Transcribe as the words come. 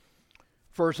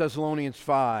1 Thessalonians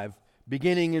 5,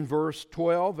 beginning in verse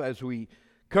 12 as we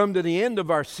come to the end of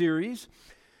our series.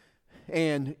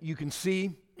 And you can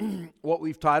see what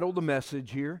we've titled the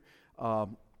message here,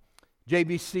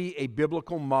 JBC, a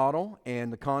biblical model.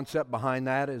 And the concept behind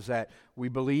that is that we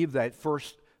believe that 1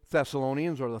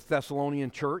 Thessalonians, or the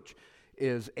Thessalonian church,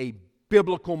 is a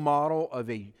biblical model of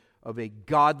a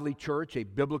godly church, a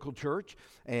biblical church.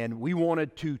 And we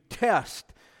wanted to test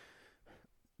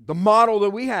the model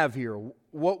that we have here,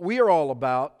 what we are all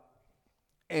about,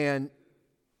 and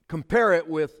compare it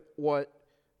with what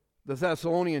the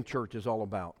Thessalonian church is all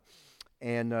about.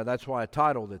 And that's why I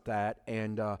titled it that.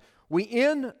 And we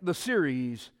end the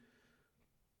series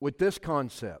with this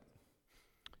concept.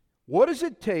 What does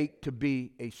it take to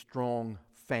be a strong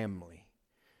family?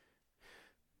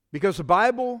 Because the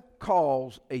Bible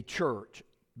calls a church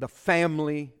the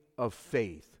family of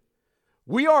faith.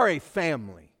 We are a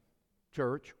family,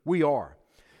 church. We are.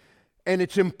 And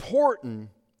it's important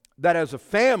that as a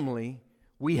family,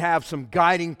 we have some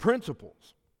guiding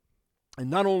principles. And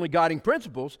not only guiding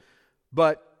principles,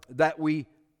 but that we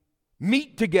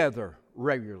meet together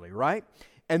regularly, right?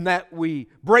 And that we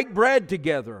break bread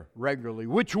together regularly,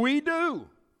 which we do.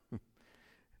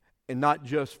 And not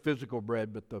just physical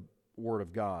bread, but the Word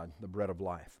of God, the bread of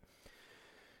life.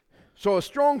 So a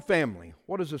strong family,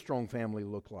 what does a strong family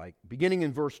look like? Beginning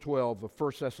in verse 12 of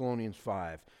 1 Thessalonians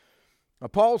 5. Now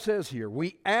Paul says here,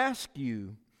 we ask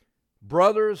you,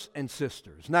 brothers and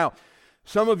sisters. Now,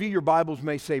 some of you, your Bibles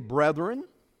may say brethren,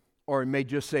 or it may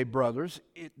just say brothers.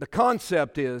 The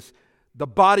concept is the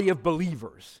body of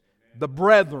believers, the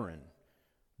brethren,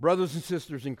 brothers and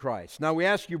sisters in Christ. Now we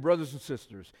ask you, brothers and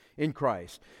sisters in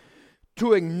Christ,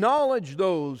 to acknowledge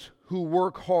those who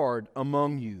work hard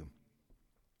among you,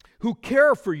 who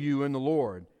care for you in the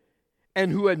Lord,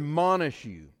 and who admonish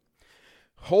you.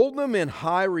 Hold them in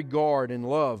high regard and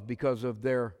love because of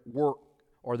their work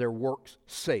or their work's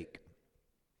sake.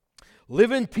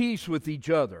 Live in peace with each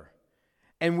other.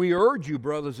 And we urge you,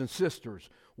 brothers and sisters,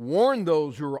 warn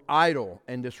those who are idle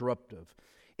and disruptive.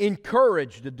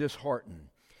 Encourage the disheartened.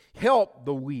 Help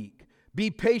the weak. Be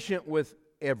patient with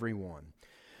everyone.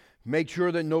 Make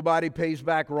sure that nobody pays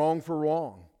back wrong for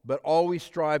wrong, but always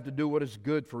strive to do what is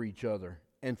good for each other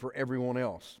and for everyone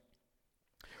else.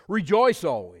 Rejoice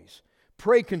always.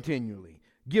 Pray continually.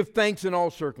 Give thanks in all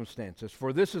circumstances,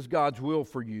 for this is God's will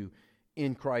for you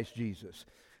in Christ Jesus.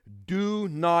 Do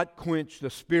not quench the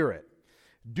Spirit.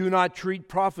 Do not treat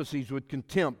prophecies with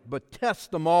contempt, but test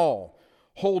them all.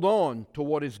 Hold on to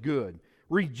what is good.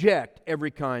 Reject every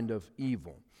kind of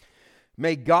evil.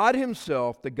 May God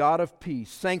Himself, the God of peace,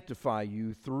 sanctify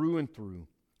you through and through.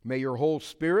 May your whole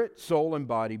spirit, soul, and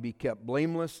body be kept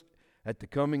blameless at the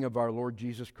coming of our Lord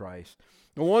Jesus Christ.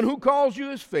 The one who calls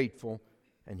you is faithful,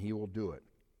 and He will do it.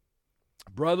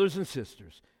 Brothers and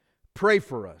sisters, pray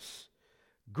for us.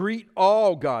 Greet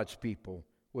all God's people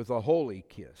with a holy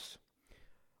kiss.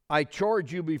 I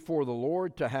charge you before the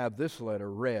Lord to have this letter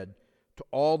read to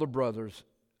all the brothers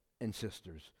and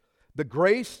sisters. The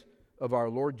grace of our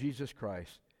Lord Jesus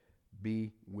Christ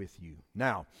be with you.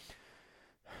 Now,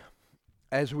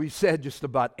 as we've said just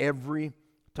about every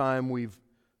time we've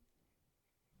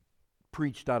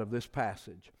preached out of this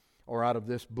passage or out of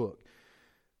this book,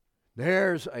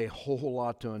 there's a whole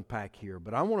lot to unpack here,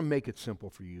 but I want to make it simple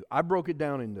for you. I broke it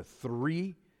down into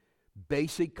 3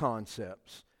 basic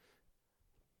concepts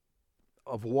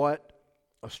of what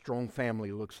a strong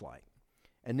family looks like.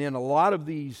 And then a lot of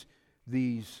these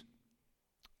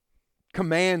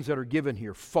commands that are given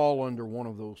here fall under one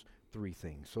of those 3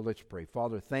 things. So let's pray.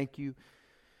 Father, thank you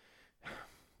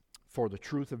for the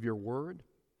truth of your word.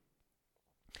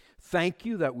 Thank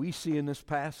you that we see in this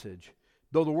passage,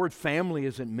 though the word family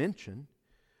isn't mentioned,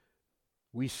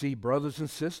 we see brothers and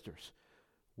sisters.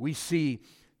 We see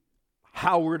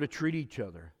how we're to treat each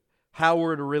other, how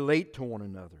we're to relate to one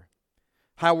another,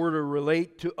 how we're to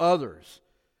relate to others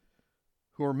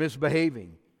who are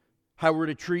misbehaving, how we're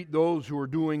to treat those who are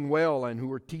doing well and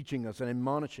who are teaching us and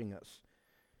admonishing us.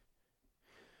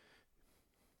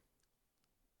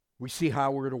 We see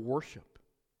how we're to worship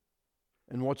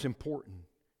and what's important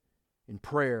in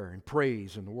prayer and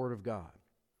praise and the Word of God.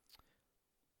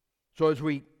 So as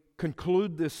we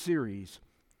conclude this series,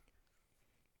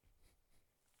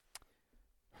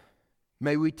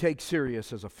 may we take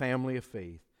serious as a family of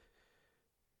faith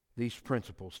these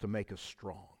principles to make us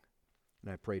strong.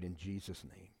 And I prayed in Jesus'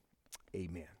 name.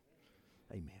 Amen.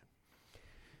 Amen.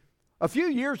 A few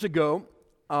years ago,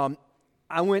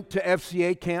 I went to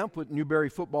FCA camp with Newberry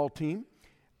football team.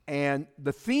 And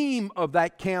the theme of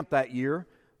that camp that year,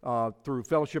 through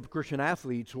Fellowship of Christian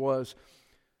Athletes, was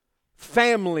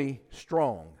Family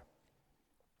Strong.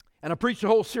 And I preached a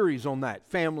whole series on that,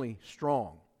 Family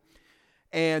Strong.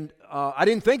 And I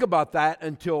didn't think about that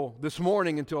until this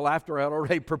morning, until after I had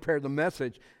already prepared the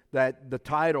message, that the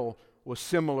title was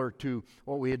similar to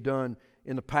what we had done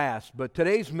in the past. But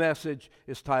today's message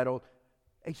is titled,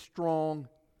 A Strong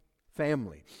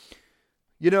Family.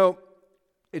 You know,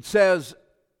 it says,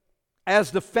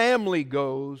 as the family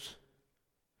goes,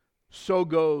 so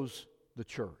goes the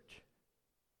church.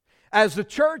 As the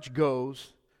church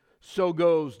goes, so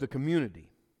goes the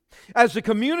community. As the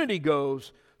community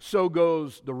goes, so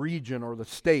goes the region or the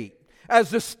state. As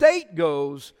the state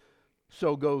goes,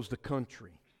 so goes the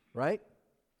country, right?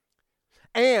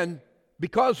 And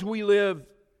because we live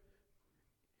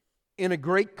in a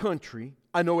great country,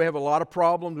 I know we have a lot of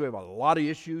problems, we have a lot of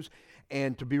issues,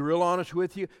 and to be real honest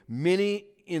with you, many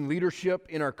in leadership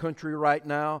in our country right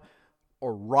now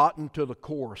are rotten to the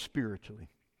core spiritually.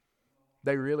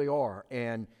 They really are.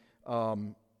 And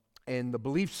the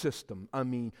belief system, I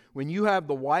mean, when you have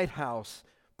the White House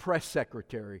press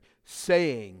secretary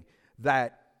saying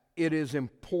that it is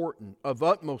important, of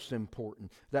utmost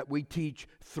importance, that we teach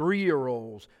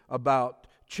 3-year-olds about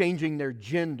changing their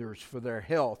genders for their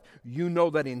health, you know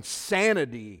that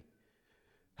insanity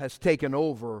has taken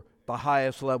over the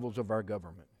highest levels of our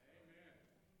government.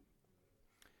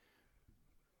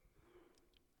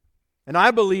 And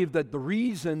I believe that the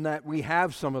reason that we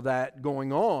have some of that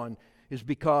going on is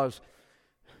because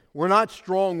we're not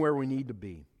strong where we need to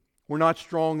be. We're not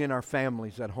strong in our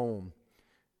families at home.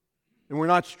 And we're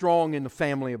not strong in the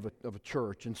family of a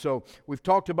church. And so we've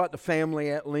talked about the family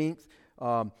at length,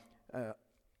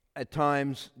 at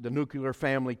times the nuclear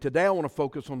family. Today I want to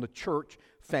focus on the church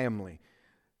family.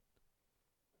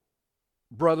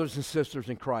 Brothers and sisters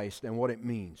in Christ and what it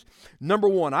means. Number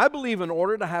one, I believe in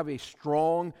order to have a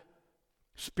strong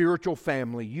spiritual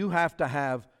family, you have to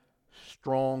have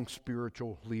strong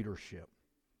spiritual leadership.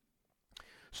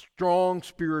 Strong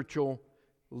spiritual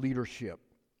leadership.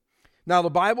 Now, the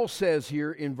Bible says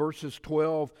here in verses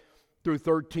 12 through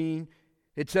 13,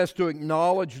 it says to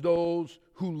acknowledge those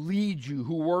who lead you,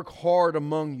 who work hard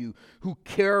among you, who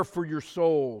care for your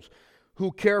souls,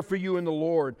 who care for you in the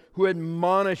Lord, who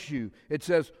admonish you. It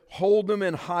says, hold them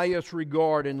in highest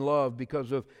regard and love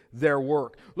because of their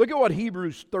work. Look at what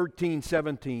Hebrews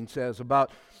 13:17 says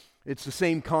about, it's the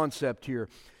same concept here.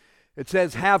 It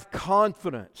says, have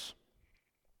confidence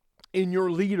in your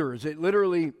leaders. It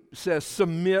literally says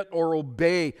submit or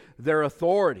obey their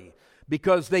authority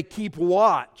because they keep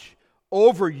watch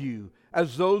over you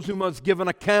as those who must give an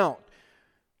account.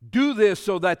 Do this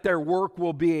so that their work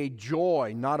will be a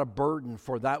joy, not a burden,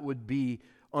 for that would be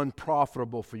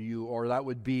unprofitable for you, or that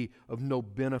would be of no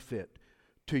benefit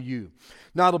to you.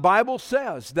 Now, the Bible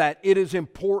says that it is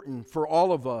important for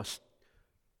all of us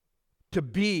to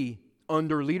be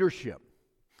under leadership.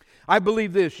 I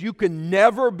believe this, you can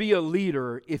never be a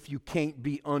leader if you can't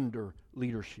be under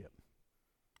leadership,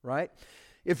 right?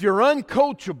 If you're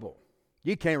uncoachable,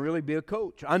 you can't really be a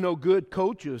coach. I know good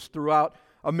coaches throughout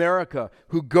America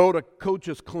who go to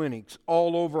coaches clinics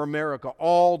all over America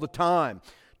all the time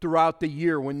throughout the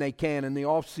year when they can in the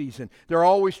off season. They're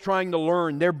always trying to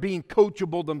learn. They're being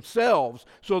coachable themselves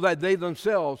so that they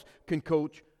themselves can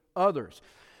coach others.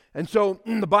 And so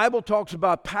the Bible talks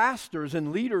about pastors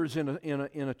and leaders in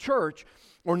a church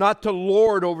are not to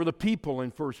lord over the people in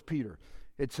 1 Peter,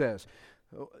 it says.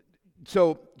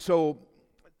 So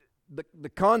the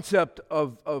concept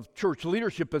of church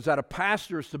leadership is that a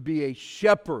pastor is to be a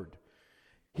shepherd.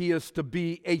 He is to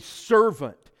be a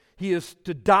servant. He is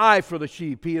to die for the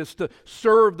sheep. He is to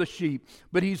serve the sheep.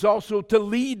 But he's also to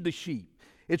lead the sheep.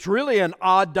 It's really an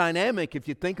odd dynamic if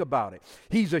you think about it.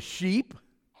 He's a sheep,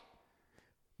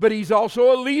 but he's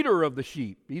also a leader of the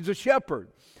sheep. He's a shepherd.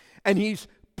 And he's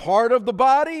part of the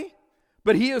body,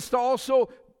 but he is to also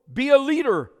be a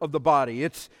leader of the body.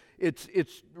 It's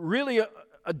really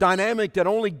a dynamic that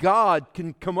only God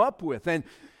can come up with.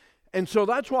 And so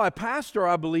that's why a pastor,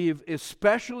 I believe, is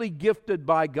specially gifted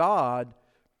by God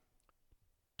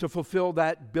to fulfill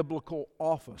that biblical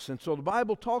office. And so the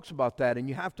Bible talks about that, and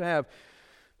you have to have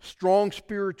strong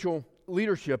spiritual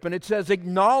leadership. And it says,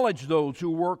 acknowledge those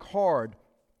who work hard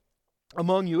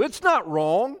among you. It's not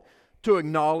wrong to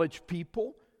acknowledge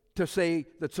people, to say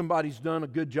that somebody's done a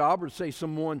good job, or to say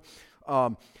someone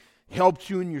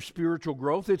helps you in your spiritual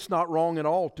growth. It's not wrong at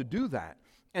all to do that.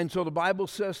 And so the Bible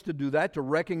says to do that, to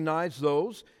recognize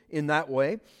those in that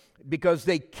way, because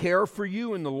they care for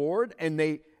you in the Lord and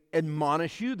they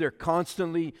admonish you. They're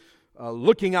constantly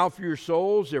looking out for your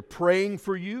souls. They're praying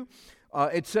for you.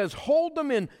 It says, hold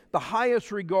them in the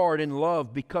highest regard and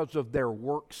love because of their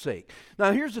work's sake.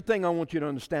 Now, here's the thing I want you to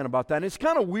understand about that. And it's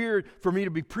kind of weird for me to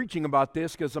be preaching about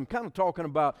this because I'm kind of talking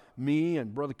about me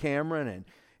and Brother Cameron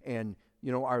and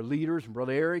our leaders, and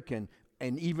Brother Eric, and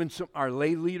even our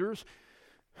lay leaders.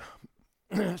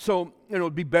 So, it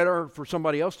would be better for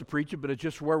somebody else to preach it, but it's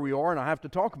just where we are, and I have to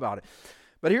talk about it.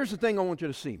 But here's the thing I want you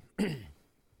to see.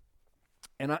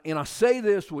 And I say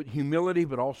this with humility,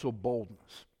 but also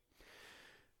boldness.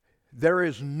 There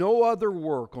is no other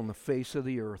work on the face of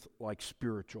the earth like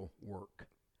spiritual work.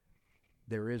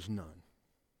 There is none.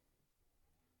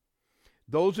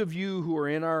 Those of you who are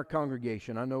in our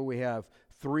congregation, I know we have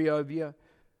 3 of you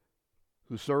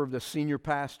who served as senior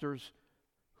pastors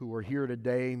who are here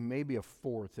today, maybe a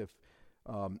 4th. If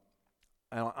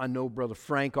I know Brother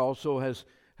Frank also has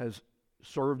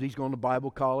served. He's going to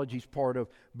Bible college. He's part of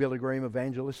Billy Graham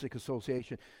Evangelistic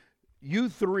Association. You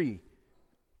 3,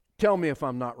 tell me if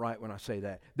I'm not right when I say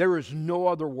that. There is no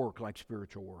other work like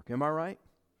spiritual work. Am I right?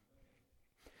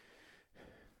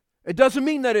 It doesn't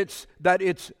mean that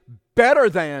it's better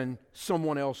than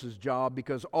someone else's job,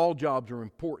 because all jobs are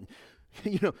important.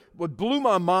 What blew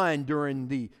my mind during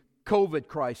the COVID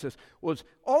crisis was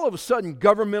all of a sudden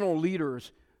governmental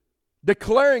leaders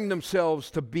declaring themselves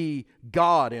to be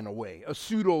God in a way, a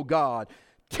pseudo-God,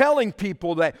 telling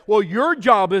people that, well, your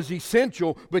job is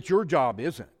essential, but your job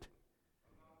isn't.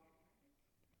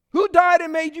 Who died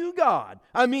and made you God?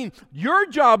 I mean, your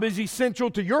job is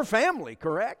essential to your family,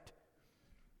 correct?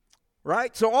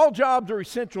 Right? So all jobs are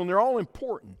essential and they're all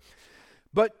important.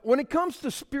 But when it comes to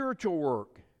spiritual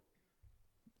work,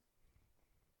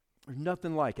 there's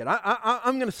nothing like it.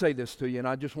 I'm going to say this to you, and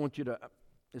I just want you to,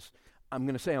 I'm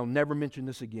going to say I'll never mention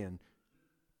this again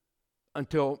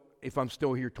until, if I'm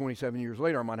still here 27 years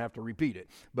later, I might have to repeat it.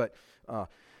 But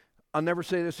I'll never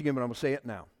say this again, but I'm going to say it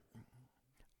now.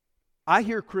 I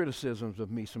hear criticisms of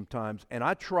me sometimes, and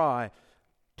I try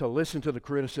to listen to the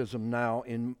criticism now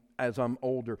as I'm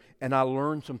older, and I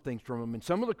learn some things from them. And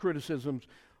some of the criticisms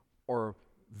are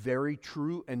very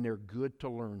true, and they're good to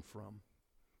learn from.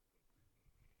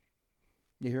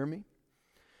 You hear me?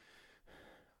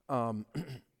 I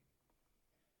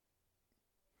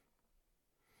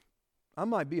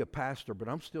might be a pastor, but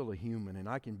I'm still a human, and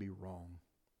I can be wrong.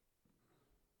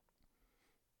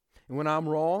 And when I'm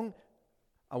wrong,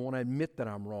 I want to admit that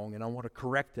I'm wrong, and I want to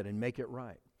correct it and make it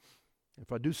right.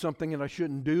 If I do something that I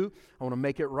shouldn't do, I want to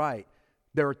make it right.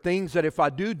 There are things that if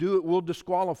I do it will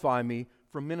disqualify me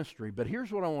from ministry. But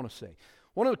here's what I want to say.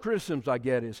 One of the criticisms I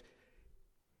get is,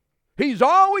 he's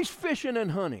always fishing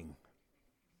and hunting.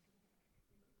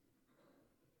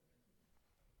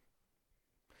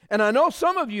 And I know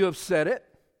some of you have said it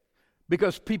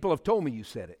because people have told me you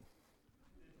said it.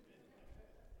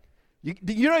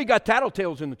 You know you got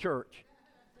tattletales in the church.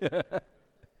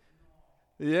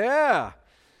 Yeah.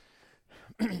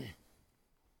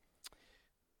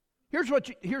 Here's what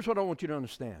I want you to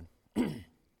understand.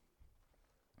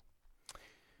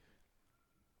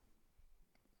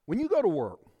 When you go to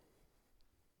work,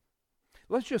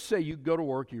 let's just say you go to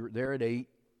work, you're there at 8,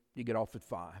 you get off at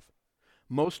 5.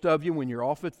 Most of you, when you're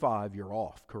off at 5, you're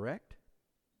off, correct?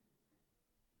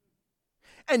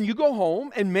 And you go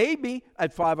home, and maybe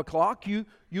at 5 o'clock, you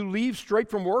leave straight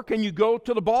from work and you go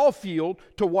to the ball field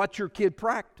to watch your kid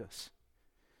practice.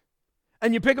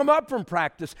 And you pick them up from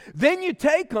practice. Then you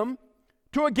take them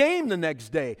to a game the next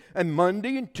day. And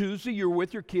Monday and Tuesday, you're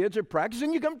with your kids at practice,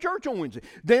 and you come to church on Wednesday.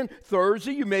 Then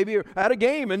Thursday, you maybe are at a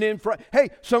game. And then hey,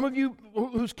 some of you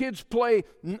whose kids play,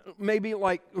 maybe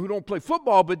like who don't play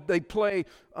football, but they play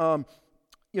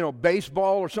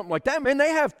baseball or something like that, man,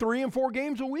 they have 3 and 4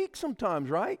 games a week sometimes,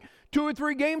 right? 2 or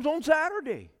 3 games on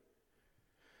Saturday.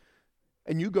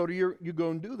 And you go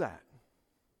and do that,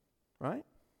 right?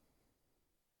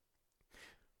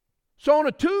 So on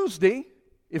a Tuesday,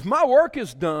 if my work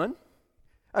is done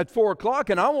at 4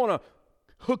 o'clock and I want to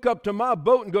hook up to my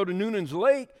boat and go to Noonan's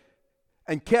Lake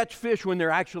and catch fish when they're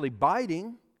actually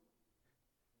biting,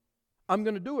 I'm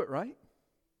going to do it, right?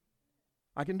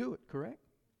 I can do it, correct?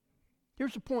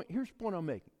 Here's the point I'm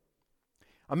making.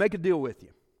 I'll make a deal with you.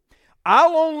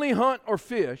 I'll only hunt or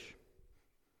fish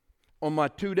on my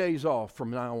 2 days off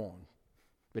from now on.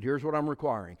 But here's what I'm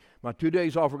requiring. My 2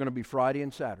 days off are going to be Friday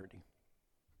and Saturday.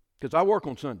 Because I work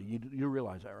on Sunday. You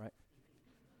realize that, right?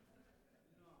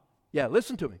 Yeah,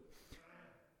 listen to me.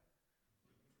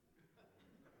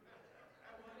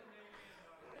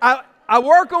 I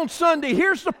work on Sunday.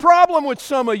 Here's the problem with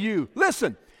some of you.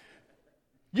 Listen.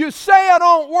 You say I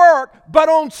don't work, but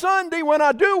on Sunday when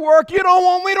I do work, you don't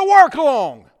want me to work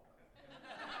long.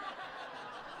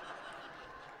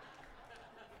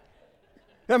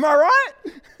 Am I right?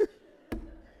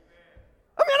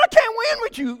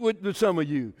 with some of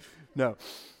you. No.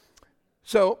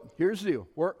 So here's the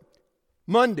deal.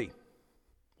 Monday,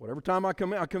 whatever time I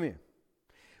come in.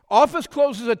 Office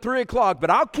closes at 3 o'clock, but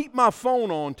I'll keep my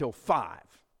phone on till 5.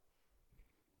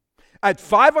 At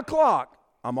 5 o'clock,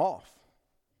 I'm off.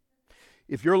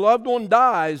 If your loved one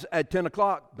dies at 10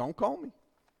 o'clock, don't call me.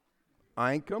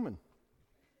 I ain't coming.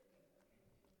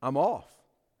 I'm off.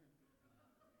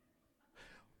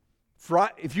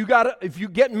 If you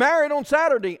get married on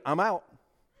Saturday, I'm out.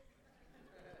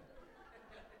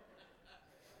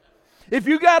 If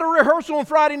you got a rehearsal on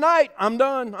Friday night, I'm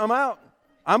done. I'm out.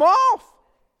 I'm off.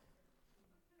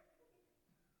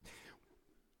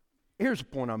 Here's the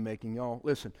point I'm making, y'all.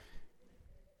 Listen.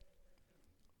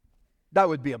 That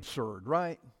would be absurd,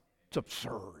 right? It's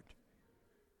absurd.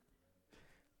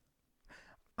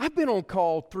 I've been on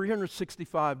call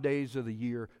 365 days of the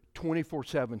year,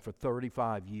 24/7 for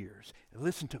 35 years. And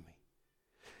listen to me.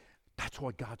 That's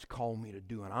what God's called me to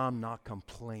do, and I'm not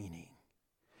complaining.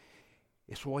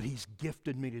 It's what He's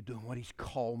gifted me to do and what He's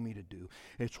called me to do.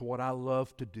 It's what I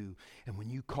love to do. And when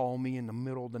you call me in the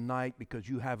middle of the night because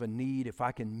you have a need, if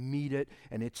I can meet it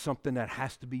and it's something that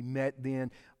has to be met,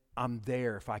 then I'm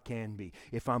there if I can be.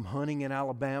 If I'm hunting in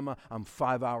Alabama, I'm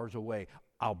 5 hours away.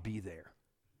 I'll be there.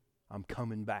 I'm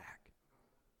coming back.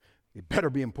 It better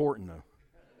be important, though.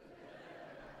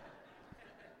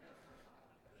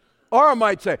 Or I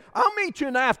might say, I'll meet you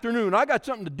in the afternoon. I got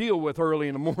something to deal with early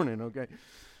in the morning, okay?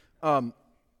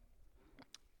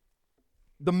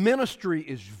 The ministry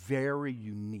is very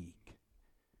unique.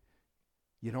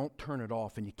 You don't turn it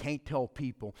off, and you can't tell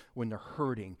people when they're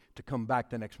hurting to come back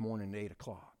the next morning at 8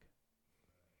 o'clock.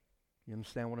 You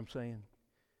understand what I'm saying?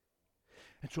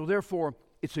 And so therefore,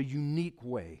 it's a unique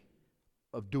way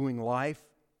of doing life,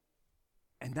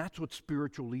 and that's what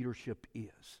spiritual leadership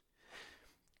is.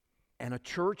 And a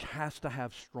church has to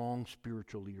have strong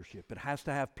spiritual leadership. It has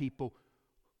to have people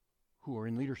who are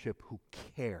in leadership who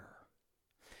care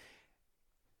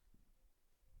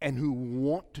and who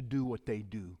want to do what they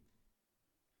do.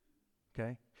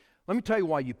 Okay? Let me tell you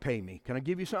why you pay me. Can I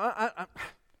give you some? I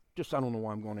don't know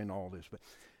why I'm going into all this, but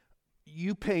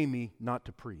you pay me not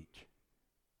to preach.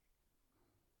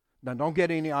 Now, don't get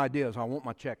any ideas. I want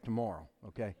my check tomorrow,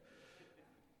 okay?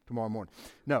 Tomorrow morning.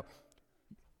 No.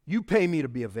 You pay me to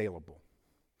be available.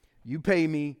 You pay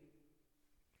me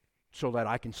so that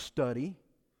I can study,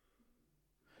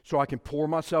 so I can pour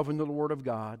myself into the Word of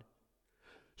God,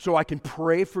 so I can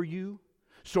pray for you,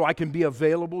 so I can be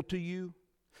available to you,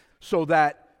 so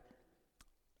that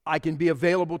I can be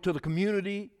available to the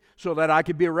community, so that I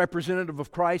can be a representative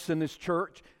of Christ in this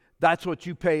church. That's what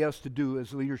you pay us to do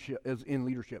as leadership, as in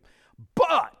leadership.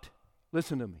 But,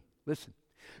 listen to me, listen.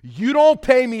 You don't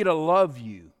pay me to love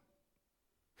you.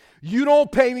 You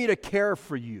don't pay me to care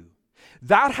for you.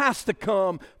 That has to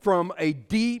come from a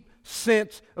deep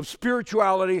sense of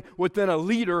spirituality within a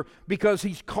leader because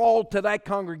he's called to that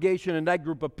congregation and that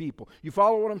group of people. You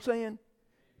follow what I'm saying?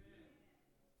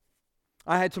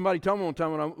 I had somebody tell me one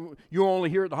time, you're only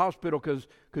here at the hospital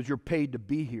because you're paid to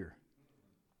be here.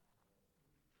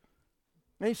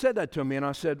 And he said that to me, and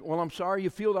I said, well, I'm sorry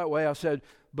you feel that way. I said,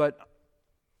 but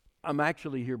I'm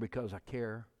actually here because I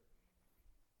care.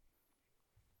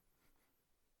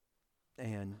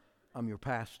 And I'm your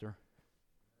pastor.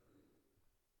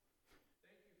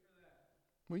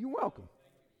 Well, you're welcome.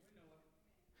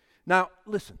 Now,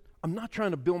 listen, I'm not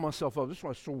trying to build myself up. This is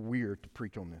why it's so weird to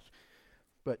preach on this.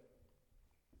 But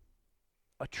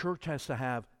a church has to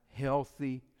have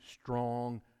healthy,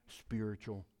 strong,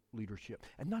 spiritual leadership.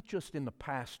 And not just in the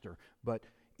pastor, but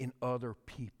in other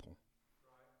people.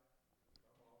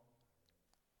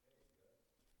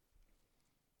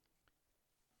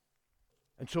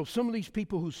 And so some of these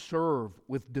people who serve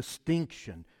with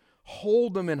distinction,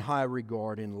 hold them in high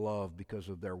regard and love because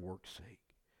of their work's sake.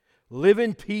 Live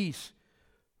in peace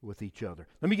with each other.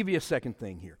 Let me give you a second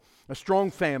thing here. A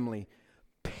strong family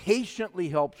patiently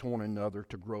helps one another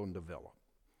to grow and develop.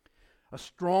 A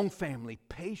strong family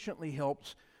patiently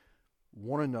helps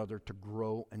one another to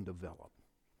grow and develop.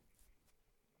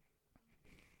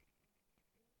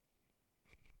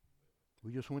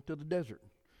 We just went to the desert.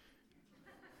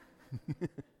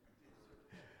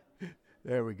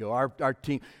 There we go. Our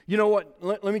team. You know what?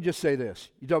 Let me just say this.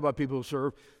 You talk about people who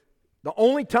serve. The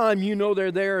only time you know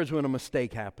they're there is when a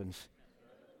mistake happens.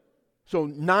 So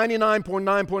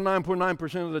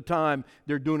 99.9.9.9% of the time,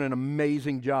 they're doing an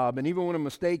amazing job. And even when a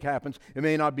mistake happens, it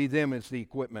may not be them, it's the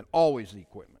equipment. Always the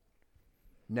equipment.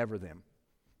 Never them.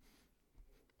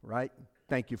 Right?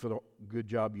 Thank you for the good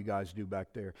job you guys do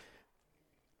back there.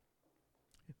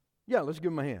 Yeah, let's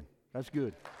give them a hand. That's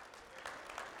good.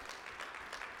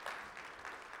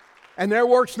 And their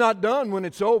work's not done when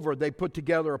it's over. They put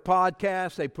together a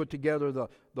podcast, they put together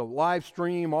the live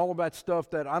stream, all of that stuff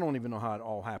that I don't even know how it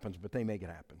all happens, but they make it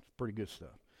happen. It's pretty good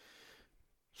stuff.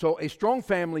 So a strong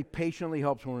family patiently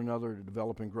helps one another to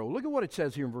develop and grow. Look at what it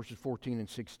says here in verses 14 and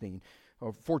 16,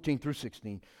 or 14 through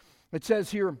 16. It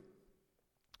says here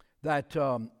that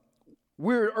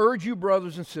we urge you,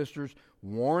 brothers and sisters,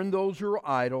 warn those who are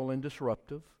idle and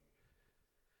disruptive.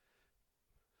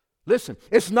 Listen,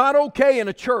 it's not okay in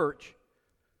a church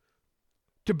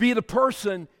to be the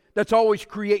person that's always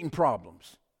creating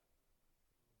problems.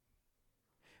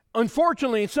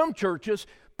 Unfortunately, in some churches,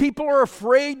 people are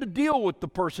afraid to deal with the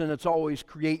person that's always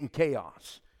creating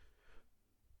chaos.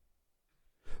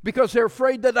 Because they're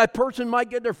afraid that that person might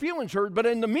get their feelings hurt, but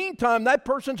in the meantime, that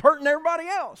person's hurting everybody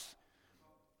else.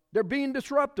 They're being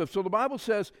disruptive. So the Bible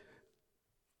says,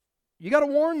 you got to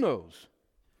warn those.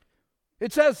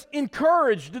 It says,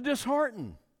 encourage the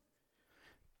disheartened.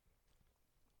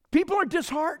 People are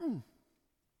disheartened.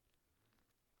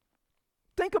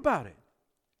 Think about it.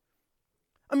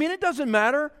 I mean, it doesn't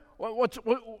matter what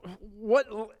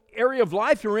area of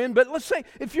life you're in, but let's say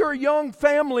if you're a young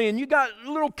family and you got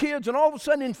little kids and all of a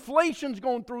sudden inflation's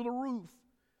going through the roof.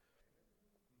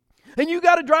 And you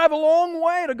got to drive a long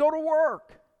way to go to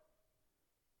work.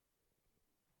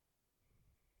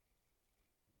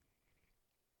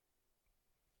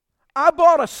 I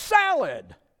bought a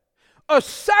salad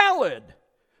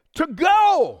to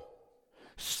go.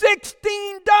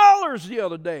 $16 the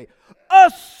other day.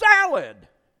 A salad.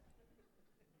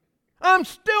 I'm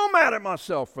still mad at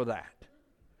myself for that.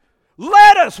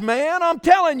 Lettuce, man, I'm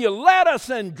telling you, lettuce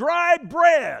and dried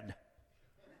bread.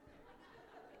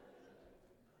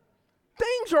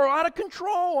 Things are out of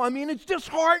control. I mean, it's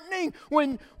disheartening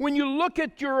when you look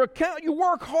at your account, you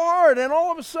work hard, and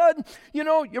all of a sudden, you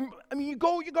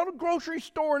go to the grocery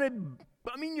store, and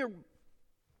your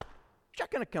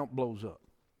checking account blows up.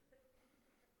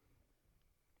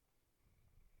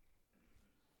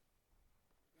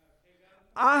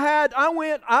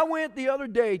 I went the other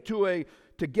day to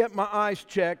get my eyes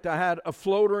checked. I had a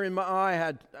floater in my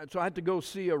eye, so I had to go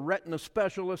see a retina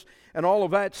specialist and all of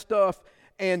that stuff.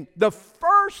 And the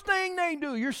first thing they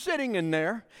do, you're sitting in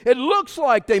there. It looks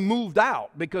like they moved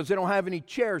out because they don't have any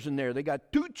chairs in there. They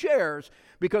got 2 chairs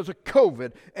because of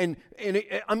COVID. And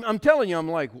I'm telling you, I'm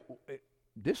like,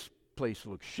 this place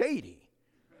looks shady.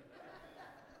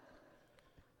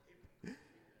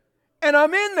 And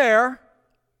I'm in there.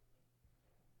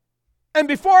 And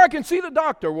before I can see the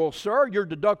doctor, well, sir, your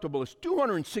deductible is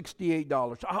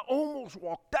 $268. I almost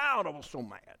walked out. I was so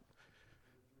mad.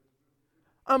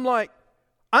 I'm like,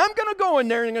 I'm going to go in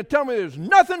there and they're going to tell me there's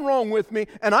nothing wrong with me,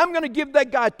 and I'm going to give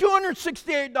that guy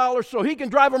 $268 so he can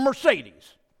drive a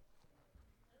Mercedes.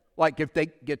 Like if they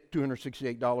get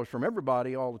 $268 from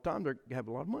everybody all the time, they have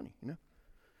a lot of money, you know.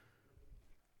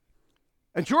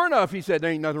 And sure enough, he said,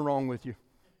 there ain't nothing wrong with you.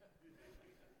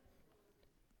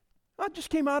 I just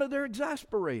came out of there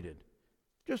exasperated,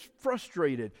 just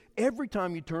frustrated. Every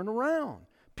time you turn around,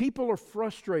 people are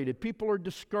frustrated, people are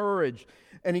discouraged.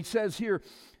 And he says here,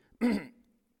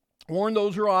 warn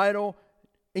those who are idle,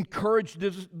 encourage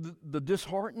the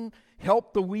disheartened,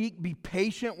 help the weak, be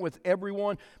patient with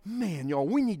everyone. Man, y'all,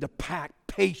 we need to pack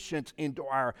patience into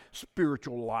our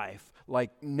spiritual life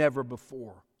like never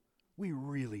before. We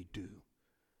really do.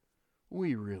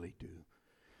 We really do.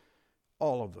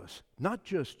 All of us, not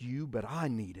just you, but I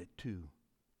need it too.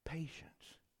 Patience.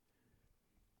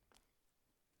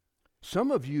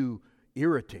 Some of you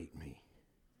irritate me.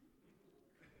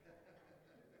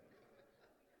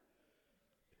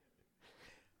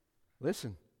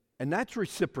 Listen, and that's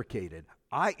reciprocated.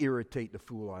 I irritate the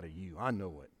fool out of you. I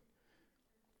know it.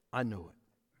 I know it.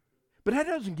 But that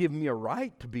doesn't give me a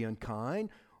right to be unkind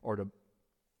or to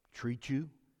treat you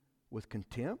with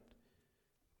contempt.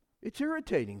 It's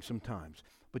irritating sometimes.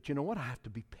 But you know what? I have to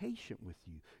be patient with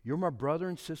you. You're my brother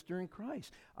and sister in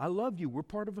Christ. I love you. We're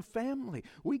part of a family.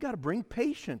 We got to bring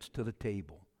patience to the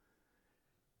table.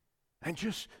 And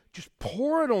just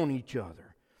pour it on each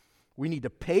other. We need to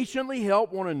patiently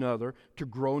help one another to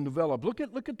grow and develop. Look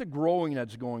at the growing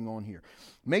that's going on here.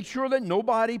 Make sure that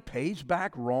nobody pays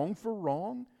back wrong for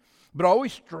wrong, but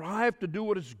always strive to do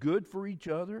what is good for each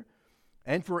other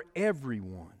and for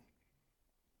everyone.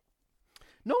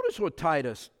 Notice what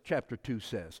Titus chapter 2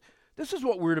 says. This is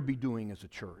what we're to be doing as a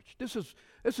church. This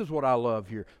is what I love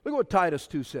here. Look at what Titus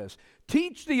 2 says.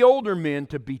 Teach the older men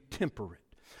to be temperate,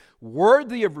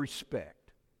 worthy of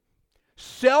respect,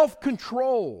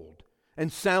 self-controlled,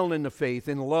 and sound in the faith,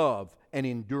 in love and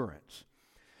endurance.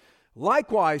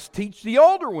 Likewise, teach the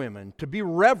older women to be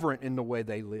reverent in the way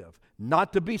they live,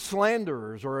 not to be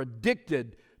slanderers or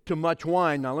addicted to much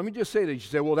wine. Now, let me just say this. You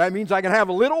say, well, that means I can have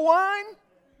a little wine?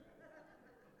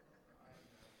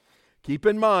 Keep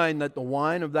in mind that the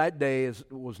wine of that day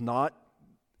was not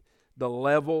the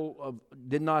level of,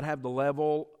 did not have the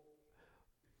level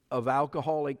of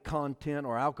alcoholic content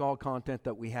or alcohol content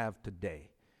that we have today.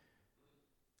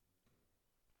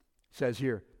 It says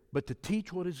here, but to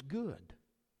teach what is good.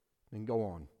 Then go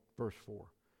on, verse 4.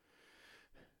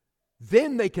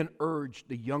 Then they can urge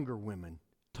the younger women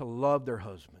to love their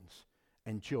husbands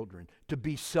and children, to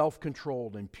be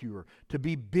self-controlled and pure, to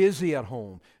be busy at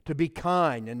home, to be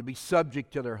kind and to be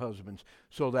subject to their husbands,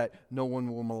 so that no one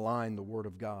will malign the word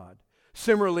of God.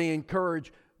 Similarly,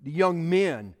 encourage the young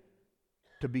men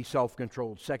to be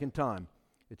self-controlled. Second time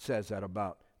it says that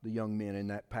about the young men in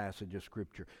that passage of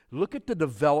Scripture. Look at the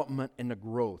development and the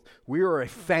growth. We are a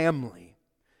family.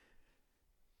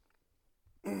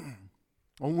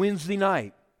 On Wednesday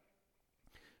night,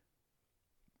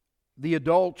 the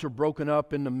adults are broken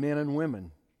up into men and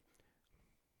women.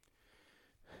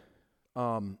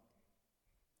 And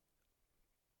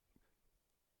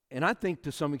I think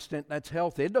to some extent that's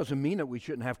healthy. It doesn't mean that we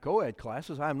shouldn't have co-ed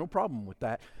classes. I have no problem with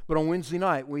that. But on Wednesday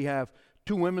night, we have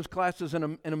 2 women's classes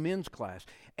and a men's class.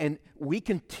 And we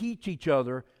can teach each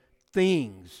other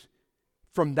things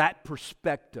from that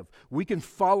perspective. We can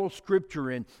follow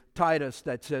Scripture in Titus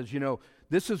that says,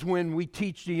 this is when we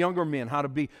teach the younger men how to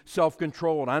be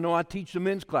self-controlled. I know I teach the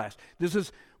men's class. This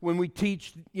is when we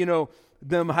teach,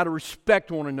 them how to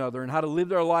respect one another and how to live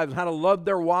their lives, and how to love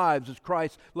their wives as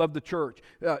Christ loved the church.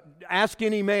 Ask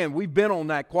any man. We've been on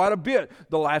that quite a bit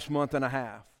the last month and a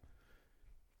half.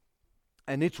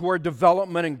 And it's where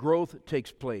development and growth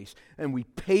takes place. And we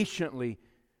patiently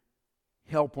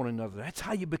help one another. That's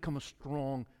how you become a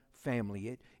strong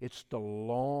family. It's the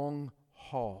long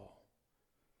haul.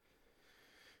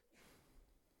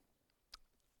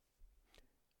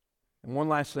 And one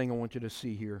last thing I want you to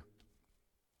see here.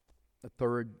 The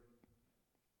third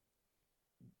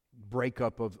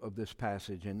breakup of this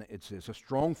passage, and it's this. A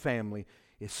strong family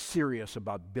is serious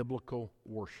about biblical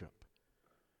worship.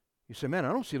 You say, man,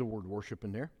 I don't see the word worship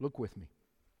in there. Look with me.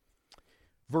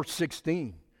 Verse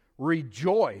 16,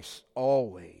 rejoice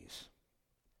always.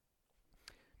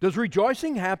 Does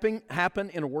rejoicing happen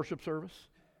in a worship service?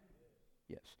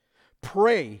 Yes.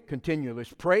 Pray continually.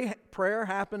 Does prayer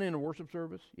happen in a worship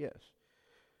service? Yes.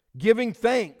 Giving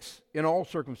thanks in all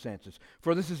circumstances,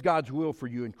 for this is God's will for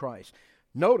you in Christ.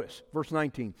 Notice, verse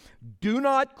 19, do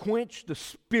not quench the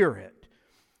Spirit.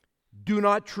 Do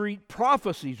not treat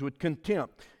prophecies with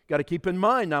contempt. Got to keep in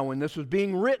mind now, when this was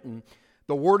being written,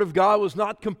 the Word of God was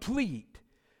not complete.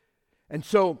 And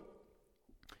so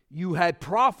you had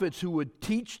prophets who would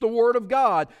teach the Word of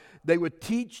God. They would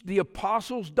teach the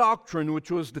apostles' doctrine,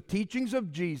 which was the teachings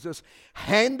of Jesus,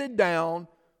 handed down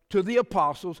to the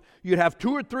apostles. You'd have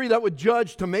 2 or 3 that would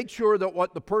judge to make sure that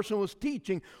what the person was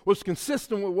teaching was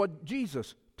consistent with what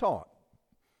Jesus taught.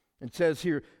 It says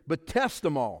here, but test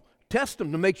them all. Test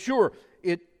them to make sure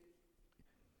it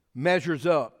measures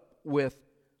up with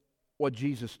what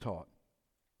Jesus taught.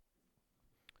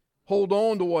 Hold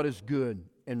on to what is good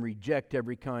and reject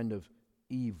every kind of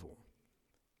evil.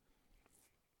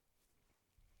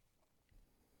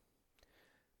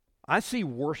 I see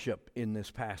worship in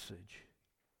this passage.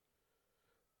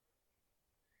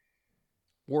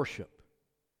 Worship.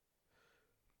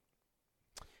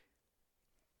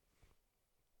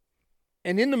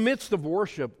 And in the midst of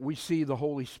worship, we see the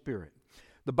Holy Spirit.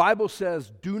 The Bible says,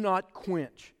 do not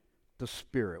quench the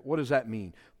Spirit. What does that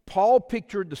mean? Paul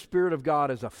pictured the Spirit of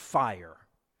God as a fire.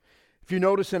 If you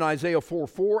notice in Isaiah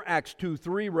 4:4, Acts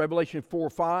 2:3, Revelation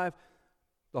 4:5,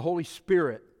 the Holy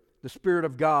Spirit, the Spirit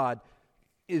of God,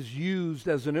 is used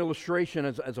as an illustration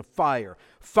as a fire.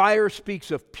 Fire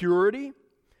speaks of purity,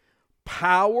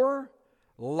 power,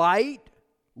 light,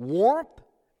 warmth,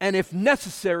 and if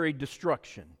necessary,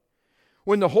 destruction.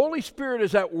 When the Holy Spirit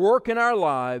is at work in our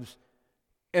lives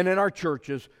and in our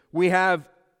churches, we have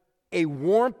a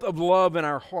warmth of love in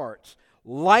our hearts,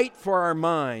 light for our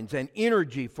minds, and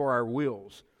energy for our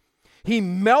wills. He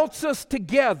melts us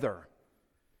together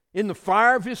in the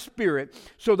fire of His Spirit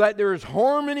so that there is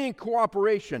harmony and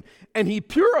cooperation, and He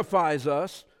purifies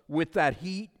us with that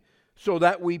heat so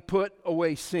that we put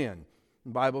away sin.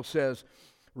 The Bible says,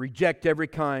 reject every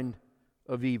kind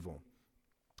of evil.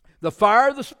 The fire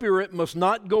of the Spirit must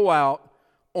not go out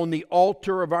on the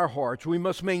altar of our hearts. We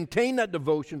must maintain that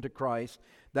devotion to Christ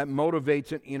that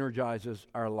motivates and energizes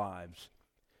our lives.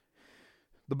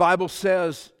 The Bible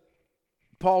says,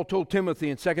 Paul told Timothy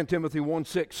in 2 Timothy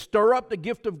 1:6, stir up the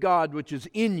gift of God which is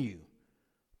in you,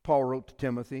 Paul wrote to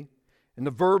Timothy. And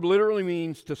the verb literally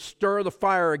means to stir the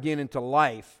fire again into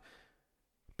life.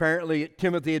 Apparently,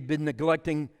 Timothy had been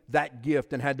neglecting that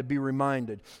gift and had to be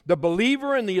reminded. The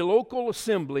believer in the local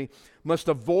assembly must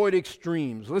avoid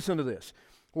extremes. Listen to this.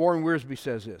 Warren Wiersbe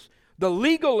says this. The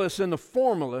legalist and the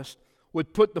formalist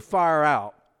would put the fire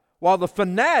out, while the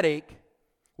fanatic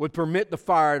would permit the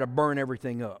fire to burn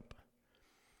everything up.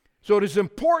 So it is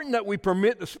important that we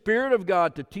permit the Spirit of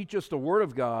God to teach us the Word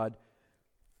of God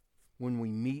when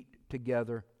we meet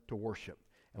together to worship.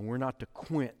 And we're not to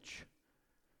quench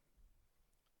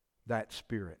that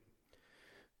Spirit.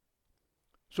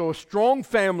 So a strong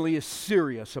family is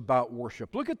serious about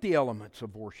worship. Look at the elements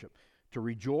of worship. To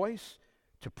rejoice,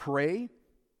 to pray,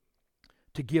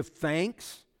 to give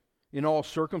thanks in all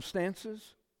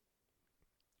circumstances,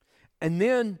 and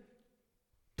then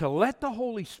to let the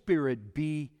Holy Spirit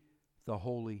be the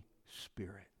Holy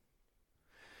Spirit.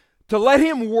 To let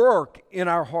Him work in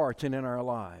our hearts and in our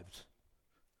lives.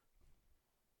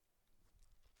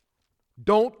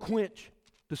 Don't quench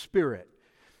the Spirit.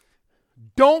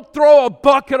 Don't throw a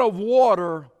bucket of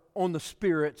water on the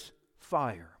Spirit's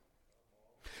fire.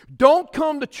 Don't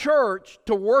come to church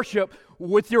to worship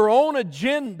with your own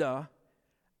agenda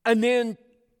and then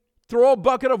throw a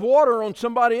bucket of water on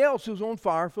somebody else who's on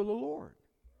fire for the Lord.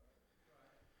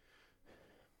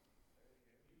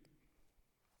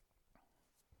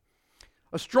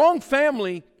 A strong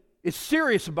family is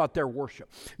serious about their worship.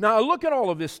 Now, look at all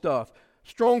of this stuff.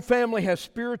 Strong family has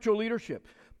spiritual leadership,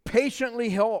 patiently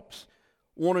helps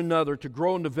one another to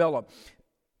grow and develop,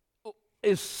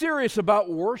 is serious about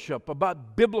worship,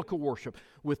 about biblical worship,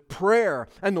 with prayer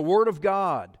and the Word of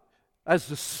God as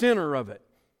the center of it.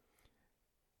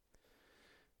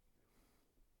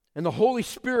 And the Holy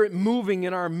Spirit moving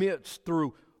in our midst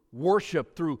through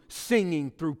worship, through singing,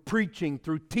 through preaching,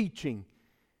 through teaching,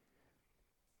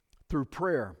 through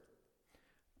prayer.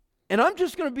 And I'm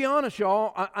just going to be honest,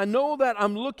 y'all. I know that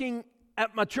I'm looking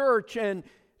at my church and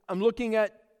I'm looking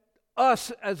at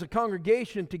us as a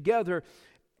congregation together.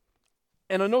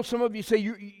 And I know some of you say,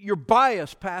 you're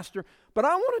biased, Pastor. But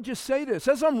I want to just say this.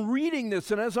 As I'm reading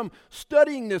this and as I'm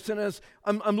studying this and as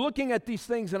I'm looking at these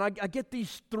things and I get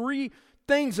these three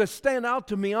things that stand out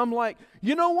to me, I'm like,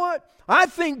 you know what? I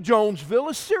think Jonesville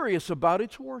is serious about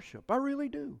its worship. I really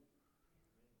do.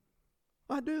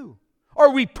 I do. Are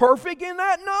we perfect in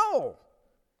that? No.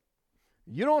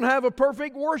 You don't have a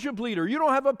perfect worship leader. You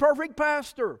don't have a perfect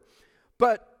pastor.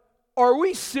 But are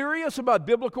we serious about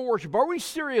biblical worship? Are we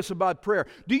serious about prayer?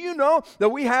 Do you know that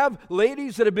we have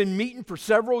ladies that have been meeting for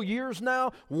several years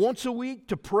now, once a week,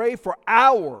 to pray for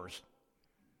hours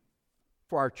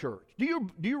for our church? Do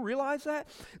you realize that?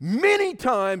 Many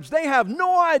times they have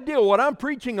no idea what I'm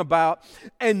preaching about,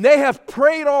 and they have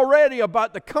prayed already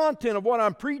about the content of what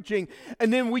I'm preaching,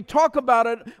 and then we talk about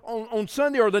it on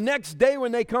Sunday or the next day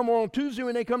when they come, or on Tuesday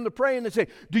when they come to pray, and they say,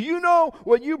 do you know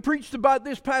what you preached about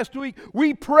this past week?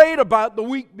 We prayed about the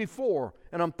week before.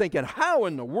 And I'm thinking, how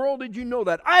in the world did you know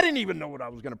that? I didn't even know what I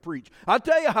was going to preach. I'll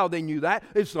tell you how they knew that.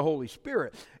 It's the Holy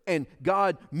Spirit. And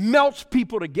God melts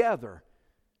people together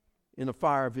in the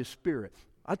fire of His Spirit.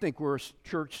 I think we're a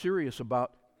church serious about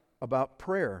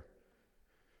prayer.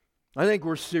 I think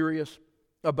we're serious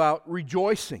about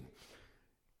rejoicing.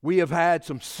 We have had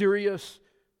some serious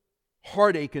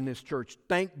heartache in this church.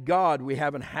 Thank God we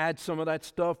haven't had some of that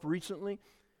stuff recently.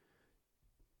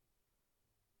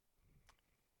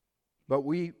 But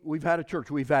we've had a church.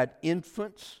 We've had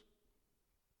infants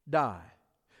die.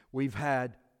 We've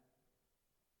had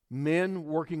men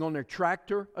working on their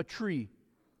tractor,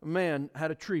 a man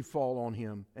had a tree fall on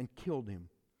him and killed him.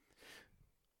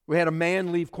 We had a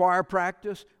man leave choir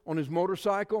practice on his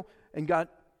motorcycle and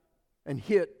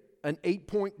hit an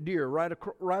 8-point deer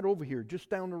right over here, just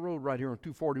down the road right here on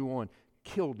 241,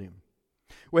 killed him.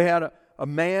 We had a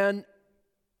man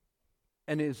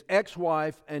and his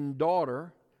ex-wife and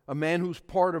daughter, a man who's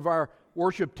part of our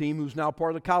worship team, who's now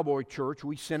part of the Cowboy Church.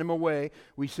 We sent him away.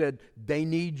 We said, they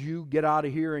need you, get out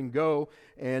of here and go.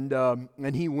 And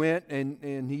he went,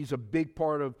 and he's a big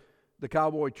part of the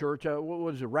Cowboy Church. What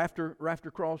was it,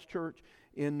 Rafter Cross Church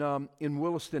in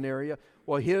Williston area.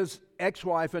 Well, his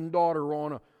ex-wife and daughter were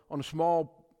on a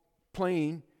small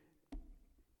plane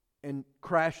and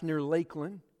crashed near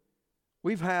Lakeland.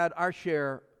 We've had our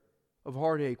share of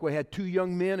heartache. We had 2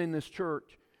 young men in this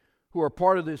church who are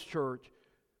part of this church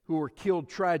who were killed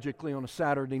tragically on a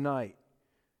Saturday night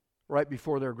right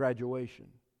before their graduation.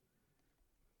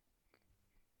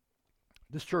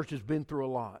 This church has been through a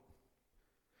lot.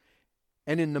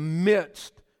 And in the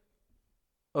midst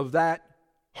of that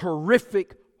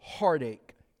horrific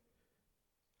heartache,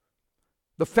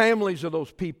 the families of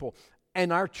those people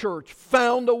and our church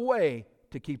found a way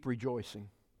to keep rejoicing.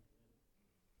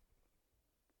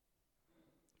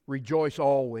 Rejoice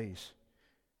always.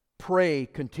 Pray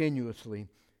continuously.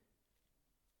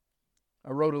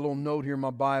 I wrote a little note here in my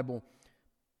Bible.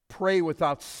 Pray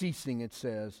without ceasing, it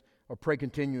says, or pray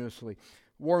continuously.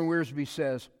 Warren Wiersbe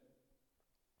says,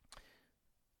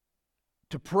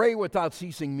 to pray without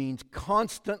ceasing means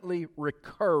constantly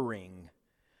recurring,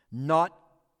 not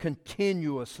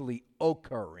continuously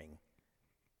occurring.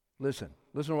 Listen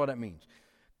to what that means.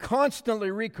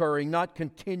 Constantly recurring, not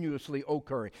continuously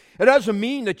occurring. It doesn't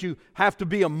mean that you have to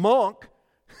be a monk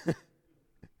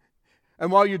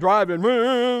and while you're driving,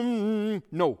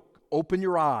 no, open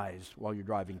your eyes while you're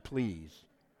driving, please.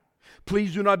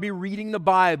 Please do not be reading the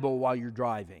Bible while you're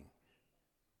driving.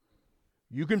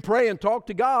 You can pray and talk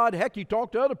to God. Heck, you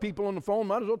talk to other people on the phone,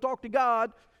 might as well talk to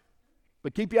God.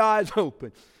 But keep your eyes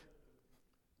open.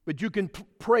 But you can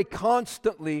pray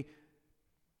constantly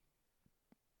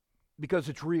because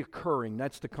it's reoccurring.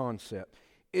 That's the concept.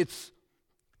 It's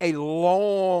a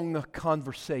long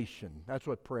conversation. That's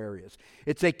what prayer is.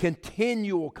 It's a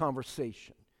continual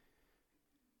conversation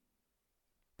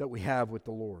that we have with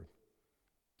the Lord.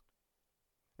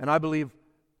 And I believe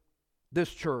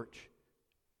this church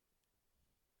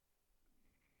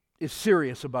is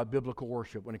serious about biblical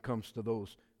worship when it comes to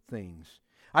those things.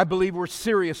 I believe we're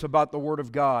serious about the Word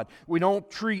of God. We don't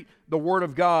treat the Word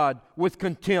of God with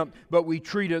contempt, but we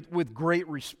treat it with great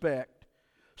respect.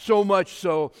 So much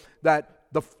so that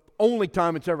the only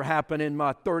time it's ever happened in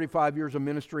my 35 years of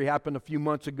ministry happened a few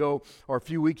months ago or a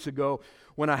few weeks ago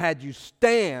when I had you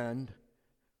stand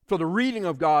for the reading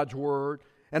of God's Word.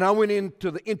 And I went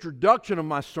into the introduction of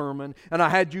my sermon, and I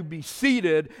had you be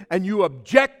seated, and you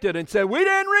objected and said, "We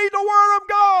didn't read the Word of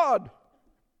God."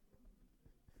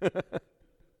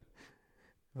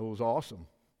 It was awesome.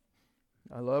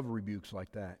 I love rebukes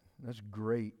like that. That's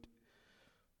great.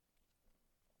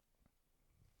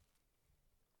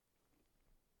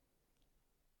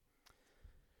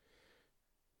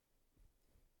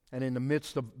 And in the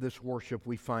midst of this worship,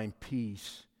 we find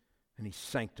peace, and He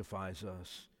sanctifies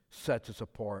us, sets us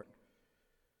apart.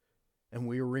 And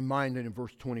we are reminded in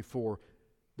verse 24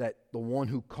 that the one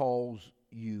who calls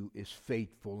you is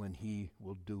faithful and He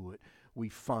will do it. We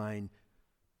find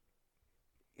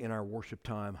in our worship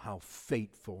time how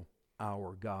faithful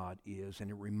our God is, and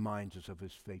it reminds us of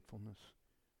His faithfulness.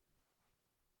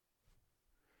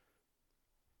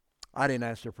 I didn't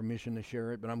ask their permission to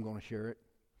share it, but I'm going to share it.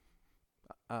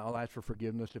 I'll ask for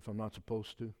forgiveness if I'm not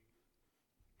supposed to.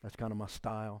 That's kind of my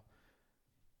style.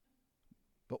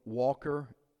 But Walker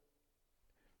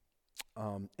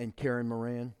and Karen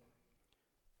Moran,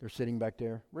 they're sitting back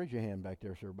there. Raise your hand back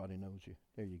there so everybody knows you.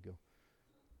 There you go.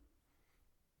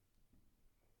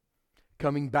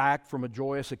 Coming back from a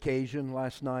joyous occasion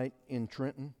last night in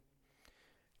Trenton,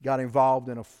 got involved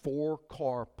in a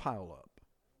 4-car pileup.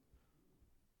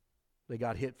 They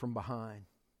got hit from behind.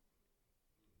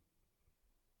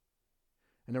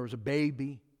 And there was a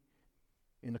baby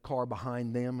in the car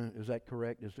behind them. Is that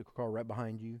correct? Is the car right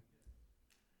behind you?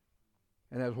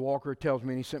 And as Walker tells me,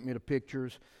 and he sent me the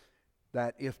pictures,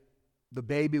 that if the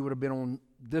baby would have been on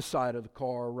this side of the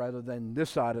car rather than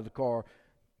this side of the car,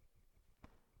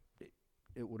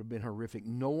 it would have been horrific.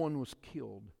 No one was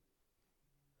killed.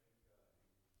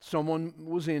 Someone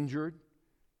was injured,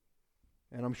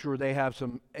 and I'm sure they have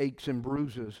some aches and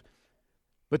bruises,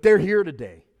 but they're here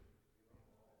today.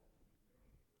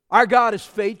 Our God is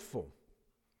faithful,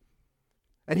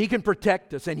 and He can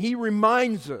protect us, and He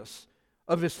reminds us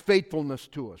of His faithfulness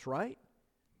to us, right?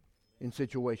 In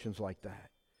situations like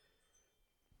that.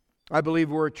 I believe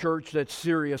we're a church that's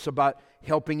serious about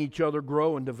helping each other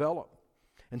grow and develop.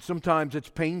 And sometimes it's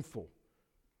painful.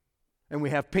 And we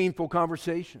have painful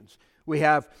conversations. We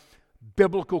have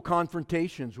biblical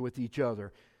confrontations with each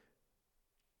other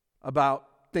about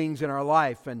things in our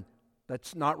life, and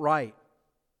that's not right.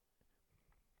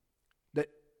 That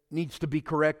needs to be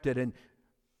corrected, and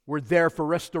we're there for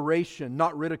restoration,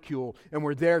 not ridicule, and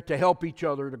we're there to help each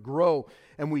other to grow,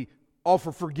 and we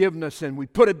offer forgiveness, and we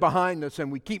put it behind us,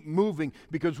 and we keep moving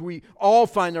because we all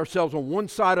find ourselves on one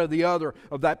side or the other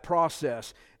of that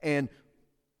process, and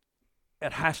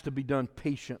it has to be done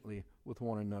patiently with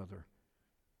one another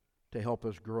to help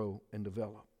us grow and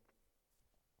develop.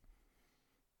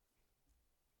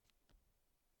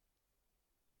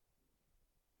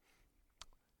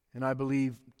 And I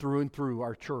believe through and through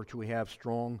our church we have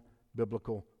strong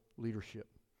biblical leadership,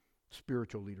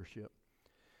 spiritual leadership.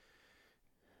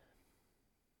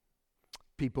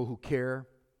 People who care,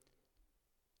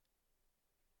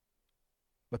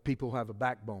 but people who have a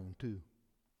backbone too,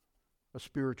 a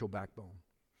spiritual backbone.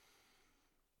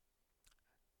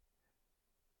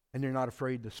 And they're not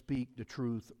afraid to speak the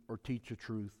truth or teach the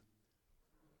truth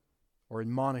or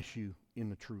admonish you in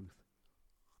the truth.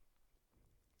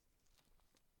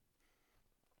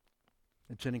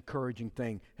 It's an encouraging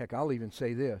thing. Heck, I'll even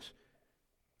say this.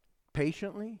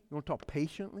 Patiently? You want to talk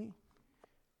patiently?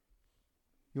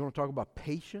 You want to talk about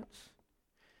patience?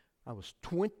 I was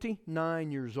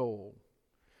 29 years old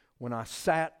when I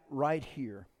sat right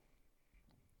here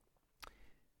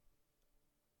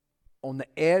on the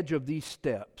edge of these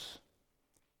steps.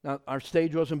 Now, our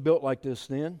stage wasn't built like this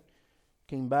then.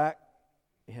 Came back,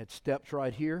 it had steps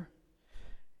right here.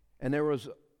 And there was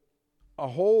a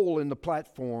hole in the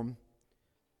platform.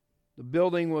 The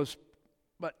building was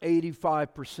about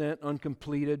 85%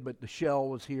 uncompleted, but the shell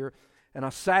was here. And I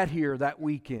sat here that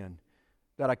weekend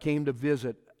that I came to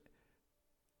visit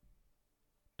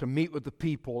to meet with the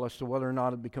people as to whether or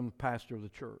not I'd become the pastor of the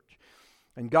church.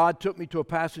 And God took me to a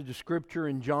passage of Scripture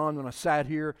in John when I sat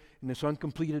here in this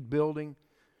uncompleted building.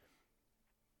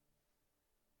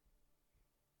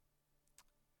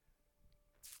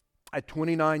 At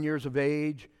 29 years of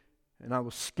age, and I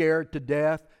was scared to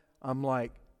death. I'm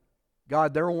like,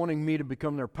 God, they're wanting me to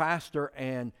become their pastor,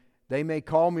 and they may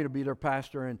call me to be their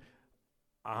pastor, and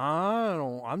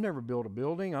I've never built a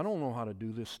building. I don't know how to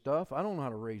do this stuff. I don't know how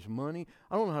to raise money.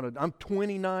 I'm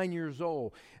 29 years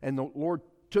old. And the Lord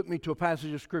took me to a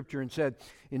passage of Scripture and said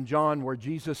in John where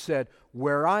Jesus said,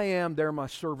 where I am, there my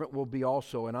servant will be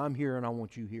also, and I'm here and I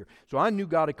want you here. So I knew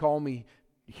God had called me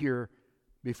here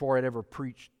before I'd ever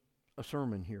preached a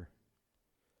sermon here.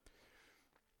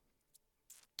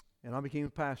 And I became a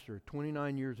pastor at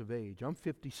 29 years of age. I'm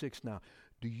 56 now.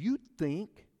 Do you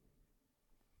think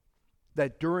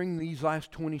that during these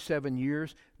last 27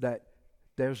 years that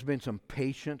there's been some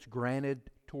patience granted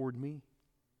toward me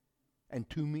and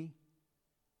to me?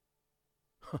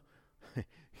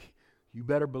 You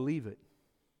better believe it.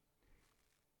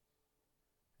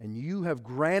 And you have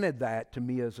granted that to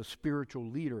me as a spiritual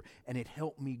leader, and it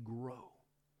helped me grow.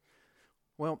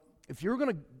 Well, if you're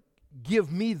going to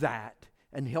give me that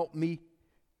and help me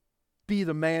be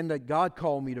the man that God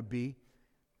called me to be,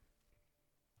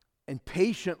 and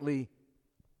patiently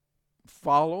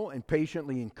follow and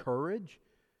patiently encourage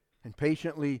and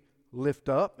patiently lift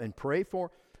up and pray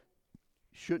for,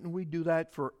 shouldn't we do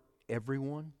that for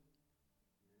everyone?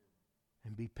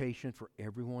 And be patient for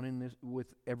everyone in this, with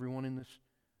everyone in this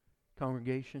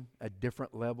congregation at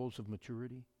different levels of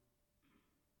maturity?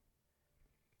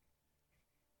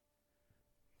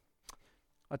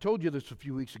 I told you this a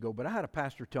few weeks ago, but I had a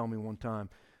pastor tell me one time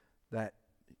that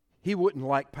he wouldn't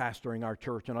like pastoring our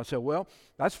church. And I said, well,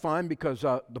 that's fine because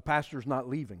the pastor's not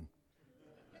leaving.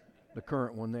 The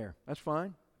current one there. That's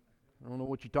fine. I don't know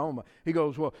what you're talking about. He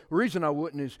goes, well, the reason I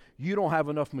wouldn't is you don't have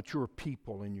enough mature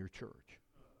people in your church.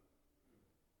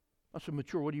 I said,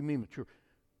 mature? What do you mean mature?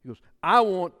 He goes, I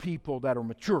want people that are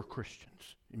mature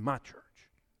Christians in my church.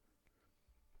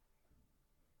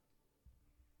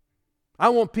 I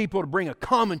want people to bring a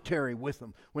commentary with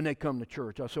them when they come to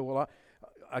church. I said, well,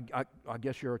 I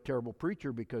guess you're a terrible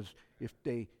preacher, because if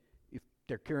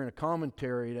they're carrying a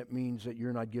commentary, that means that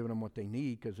you're not giving them what they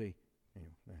need, because they,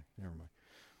 never mind.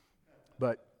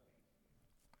 But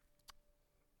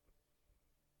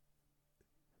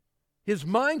his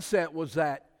mindset was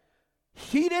that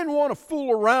he didn't want to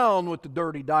fool around with the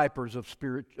dirty diapers of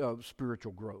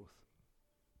spiritual growth.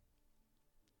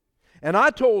 And I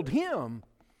told him,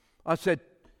 I said,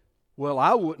 well,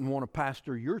 I wouldn't want to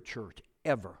pastor your church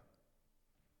ever.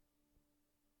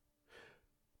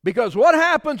 Because what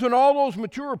happens when all those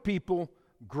mature people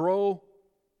grow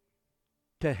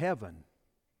to heaven?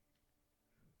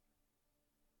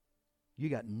 You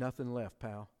got nothing left,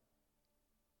 pal.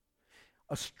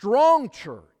 A strong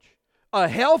church, a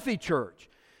healthy church,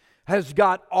 has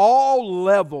got all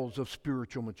levels of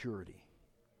spiritual maturity.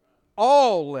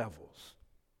 All levels.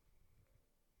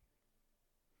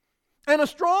 And a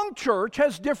strong church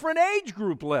has different age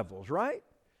group levels, right?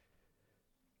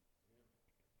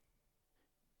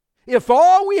 If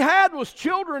all we had was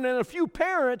children and a few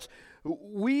parents,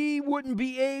 we wouldn't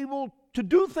be able to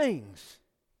do things.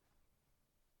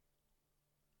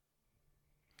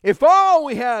 If all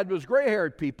we had was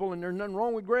gray-haired people, and there's nothing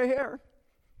wrong with gray hair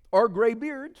or gray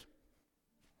beards,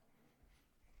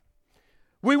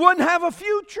 we wouldn't have a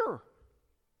future.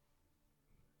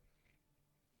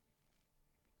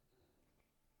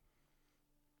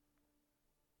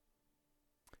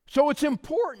 So it's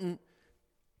important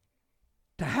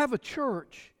to have a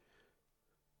church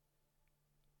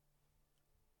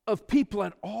of people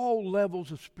at all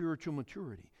levels of spiritual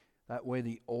maturity. That way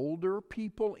the older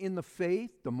people in the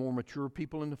faith, the more mature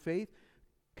people in the faith,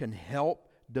 can help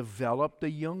develop the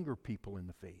younger people in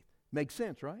the faith. Makes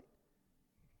sense, right?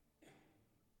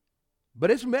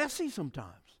 But it's messy sometimes.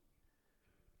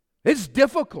 It's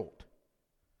difficult.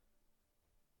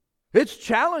 It's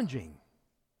challenging.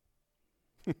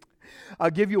 I'll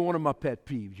give you one of my pet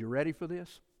peeves. You ready for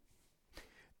this?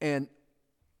 And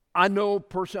I know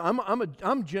personally,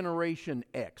 I'm Generation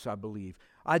X, I believe.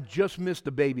 I just missed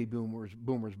the baby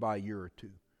boomers by a year or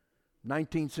two.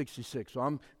 1966, so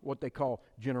I'm what they call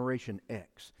Generation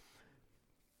X.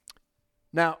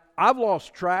 Now, I've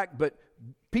lost track, but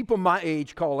people my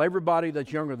age call everybody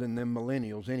that's younger than them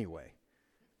millennials anyway.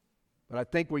 But I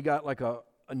think we got like a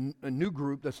new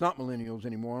group that's not millennials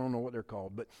anymore. I don't know what they're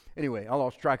called. But anyway, I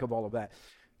lost track of all of that.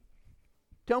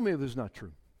 Tell me if this is not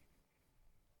true.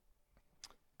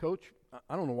 Coach,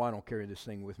 I don't know why I don't carry this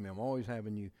thing with me. I'm always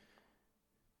having you.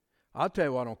 I'll tell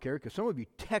you why I don't carry it, because some of you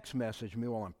text message me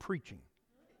while I'm preaching.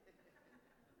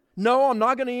 No, I'm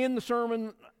not going to end the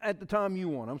sermon at the time you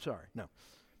want. I'm sorry. No.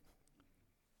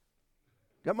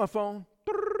 Got my phone?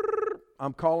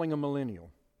 I'm calling a millennial.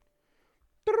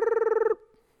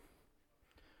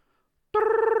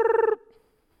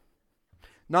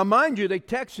 Now, mind you, they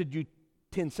texted you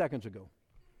 10 seconds ago.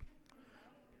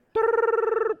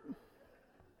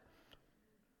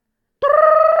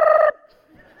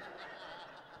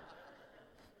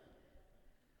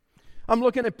 I'm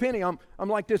looking at Penny. I'm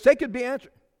like this. They could be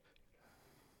answering.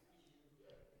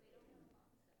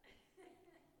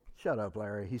 Shut up,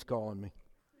 Larry. He's calling me.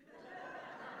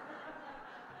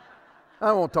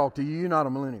 I won't talk to you. You're not a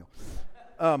millennial.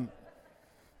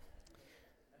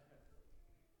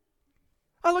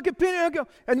 I look at Penny and I go,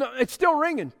 and it's still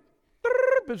ringing.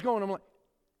 It's going. I'm like,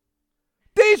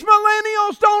 these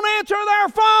millennials don't answer their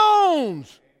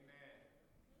phones.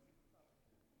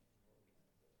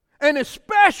 And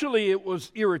especially it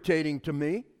was irritating to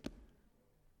me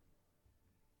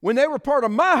when they were part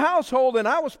of my household and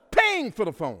I was paying for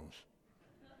the phones.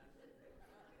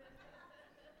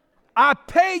 I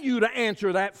pay you to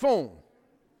answer that phone.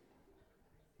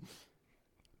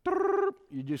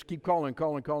 You just keep calling.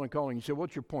 You say,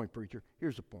 what's your point, preacher?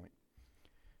 Here's the point.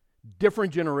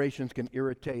 Different generations can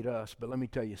irritate us, but let me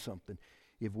tell you something.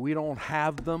 If we don't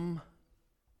have them,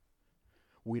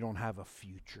 we don't have a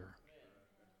future.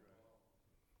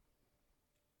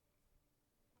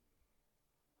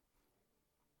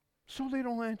 So they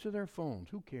don't answer their phones.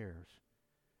 Who cares?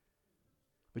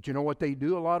 But you know what they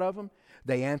do, a lot of them?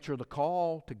 They answer the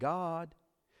call to God.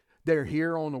 They're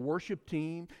here on the worship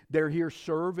team. They're here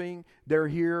serving. They're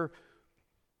here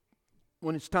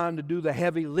when it's time to do the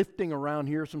heavy lifting around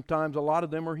here. Sometimes a lot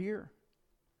of them are here,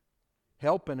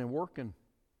 helping and working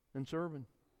and serving.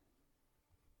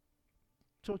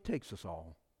 So it takes us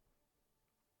all.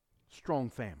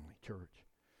 Strong family, church.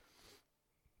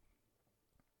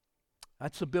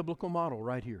 That's the biblical model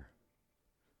right here.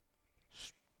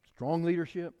 Strong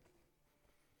leadership,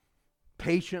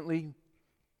 patiently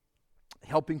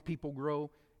helping people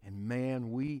grow, and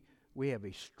man, we have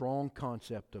a strong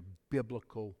concept of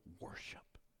biblical worship.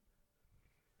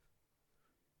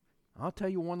 I'll tell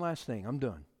you one last thing. I'm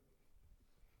done.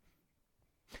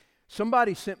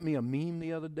 Somebody sent me a meme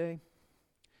the other day.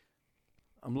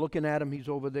 I'm looking at him. He's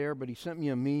over there, but he sent me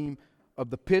a meme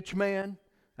of the pitch man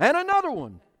and another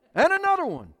one. And another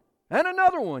one. And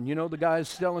another one. You know, the guys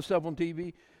selling stuff on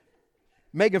TV.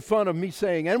 Making fun of me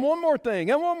saying, and one more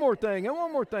thing, and one more thing, and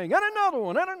one more thing, and another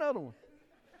one, and another one.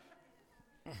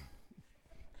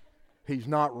 He's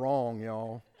not wrong,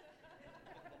 y'all.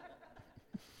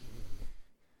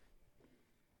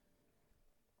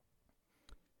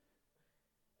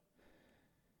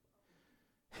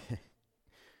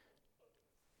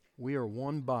 We are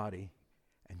one body,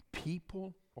 and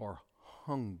people are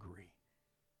hungry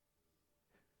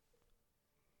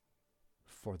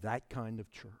for that kind of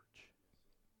church.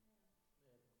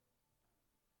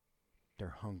 They're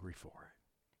hungry for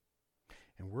it.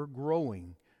 And we're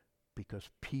growing because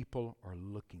people are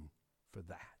looking for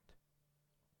that.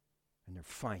 And they're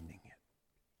finding it.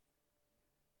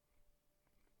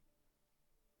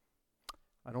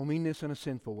 I don't mean this in a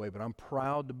sinful way, but I'm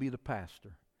proud to be the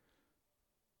pastor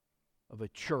of a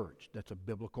church that's a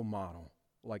biblical model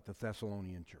like the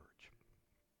Thessalonian church.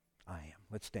 I am.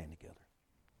 Let's stand together.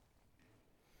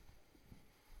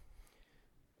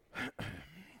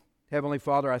 Heavenly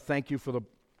Father, I thank you for the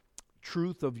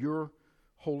truth of your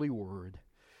holy word,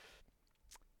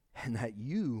 and that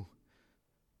you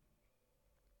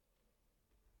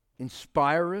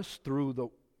inspire us through the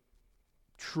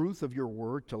truth of your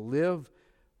word to live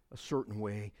a certain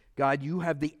way. God, you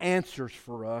have the answers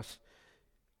for us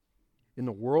in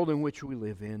the world in which we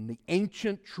live in, the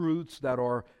ancient truths that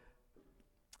are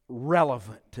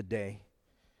relevant today.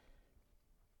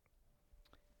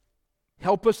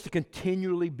 Help us to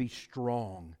continually be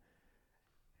strong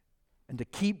and to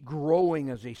keep growing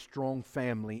as a strong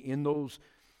family in those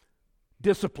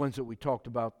disciplines that we talked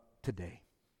about today.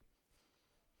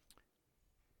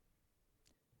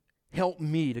 Help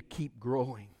me to keep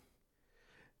growing.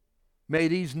 May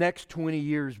these next 20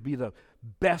 years be the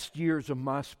best years of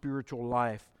my spiritual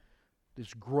life,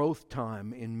 this growth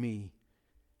time in me,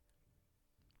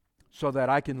 so that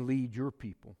I can lead your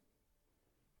people.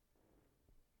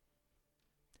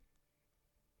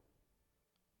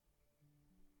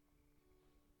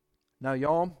 Now,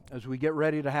 y'all, as we get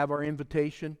ready to have our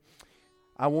invitation,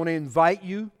 I want to invite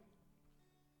you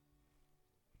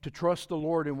to trust the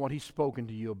Lord in what He's spoken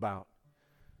to you about.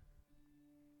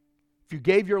 If you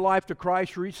gave your life to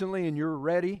Christ recently and you're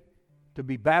ready to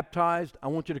be baptized, I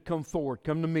want you to come forward.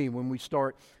 Come to me when we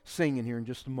start singing here in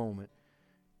just a moment.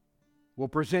 We'll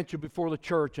present you before the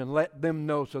church and let them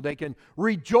know so they can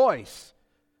rejoice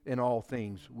in all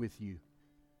things with you.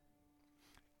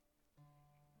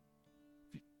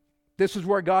 This is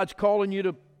where God's calling you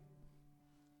to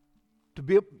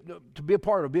be a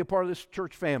part of this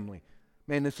church family.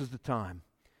 Man, this is the time.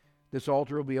 This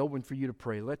altar will be open for you to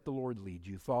pray. Let the Lord lead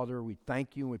you. Father, we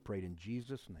thank you and we pray it in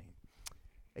Jesus' name.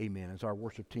 Amen. As our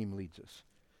worship team leads us.